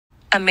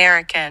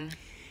American.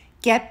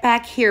 Get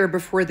back here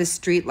before the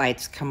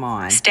streetlights come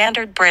on.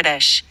 Standard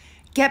British.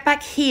 Get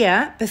back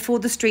here before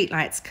the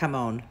streetlights come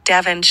on.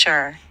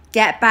 Devonshire.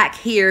 Get back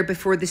here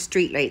before the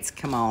streetlights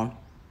come on.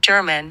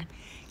 German.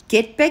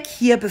 Get back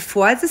here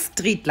before the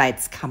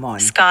streetlights come on.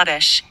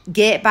 Scottish.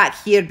 Get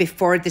back here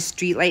before the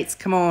streetlights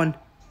come on.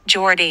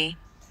 Geordie.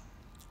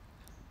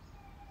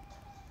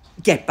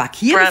 Get back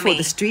here before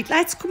the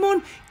streetlights come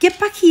on. Get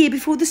back here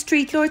before the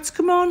streetlights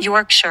come on.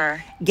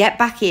 Yorkshire. Get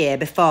back here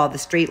before the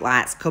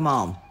streetlights come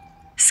on.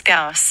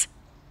 Scouse.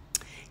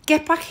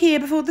 Get back here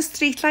before the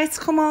streetlights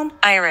come on.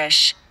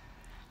 Irish.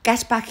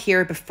 Get back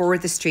here before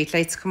the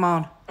streetlights come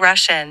on.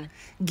 Russian.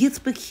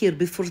 Get back here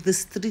before the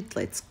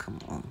streetlights come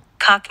on.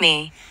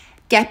 Cockney.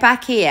 Get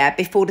back here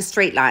before the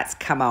streetlights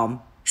come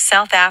on.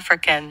 South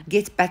African.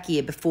 Get back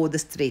here before the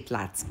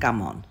streetlights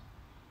come on.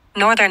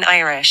 Northern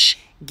Irish.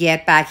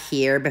 Get back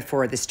here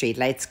before the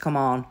streetlights come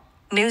on.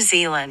 New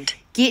Zealand.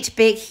 Get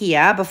back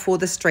here before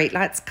the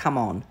streetlights come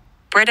on.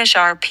 British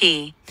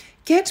RP.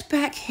 Get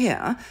back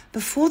here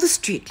before the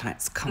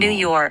streetlights come on. New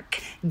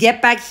York.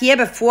 Get back here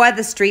before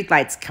the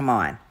streetlights come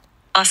on.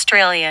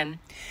 Australian.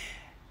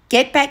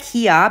 Get back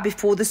here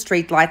before the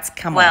streetlights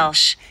come on.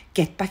 Welsh.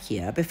 Get back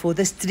here before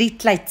the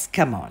streetlights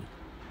come on.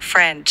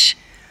 French.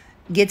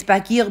 Get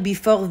back here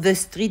before the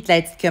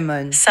streetlights come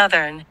on.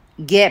 Southern.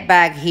 Get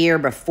back here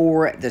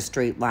before the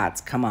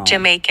streetlights come on.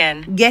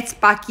 Jamaican. Get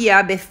back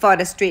here before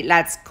the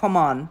streetlights come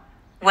on.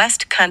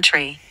 West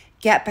Country.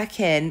 Get back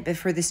in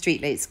before the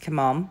streetlights come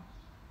on.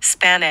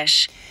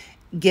 Spanish.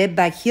 Get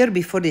back here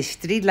before the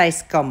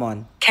streetlights come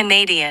on.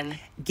 Canadian.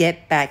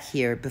 Get back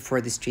here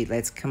before the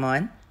streetlights come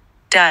on.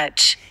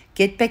 Dutch.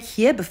 Get back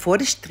here before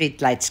the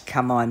streetlights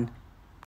come on.